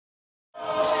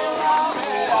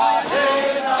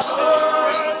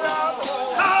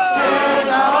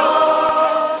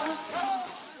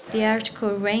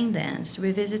article Rain Dance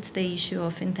revisits the issue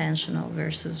of intentional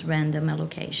versus random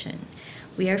allocation.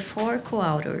 We are 4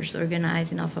 co-authors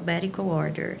organized in alphabetical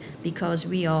order because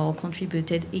we all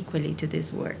contributed equally to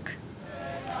this work.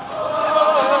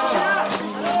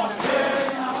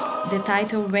 The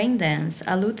title Rain Dance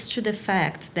alludes to the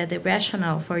fact that the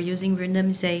rationale for using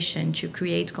randomization to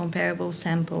create comparable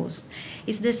samples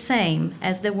is the same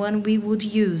as the one we would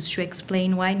use to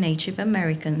explain why Native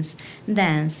Americans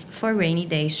dance for rainy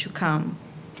days to come.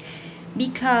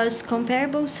 Because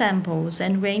comparable samples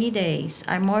and rainy days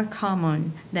are more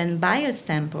common than biased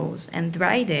samples and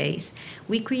dry days,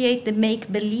 we create the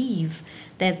make-believe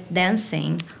that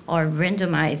dancing or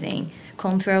randomizing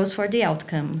controls for the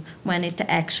outcome when it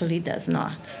actually does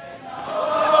not.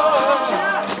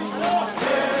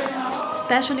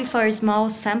 Especially for small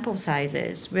sample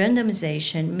sizes,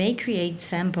 randomization may create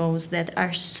samples that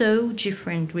are so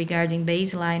different regarding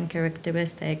baseline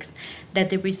characteristics that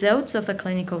the results of a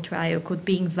clinical trial could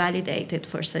be invalidated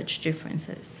for such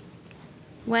differences.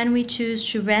 When we choose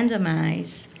to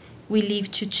randomize, we leave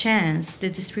to chance the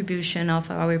distribution of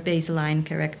our baseline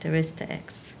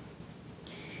characteristics.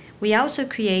 We also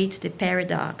create the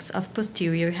paradox of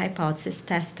posterior hypothesis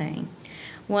testing.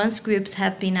 Once groups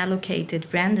have been allocated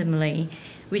randomly,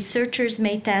 researchers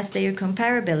may test their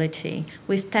comparability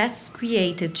with tests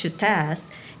created to test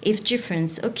if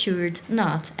difference occurred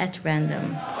not at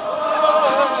random.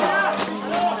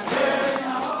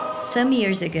 Some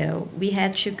years ago, we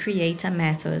had to create a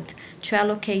method to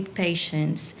allocate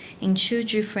patients in 2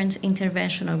 different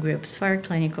interventional groups for a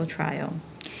clinical trial.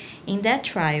 In that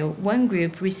trial, one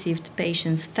group received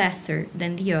patients faster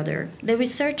than the other. The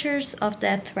researchers of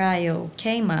that trial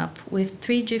came up with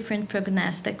 3 different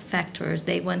prognostic factors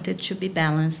they wanted to be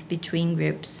balanced between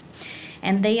groups.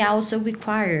 And they also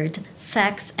required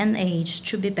sex and age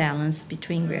to be balanced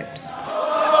between groups.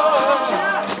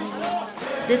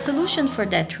 The solution for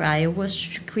that trial was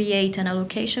to create an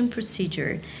allocation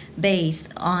procedure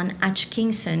based on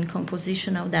Aitchison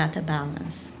compositional data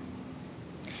balance.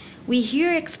 We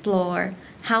here explore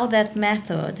how that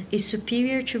method is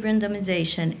superior to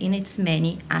randomization in its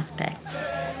many aspects.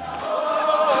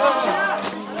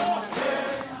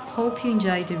 Hope you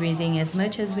enjoyed the reading as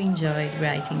much as we enjoyed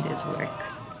writing this work.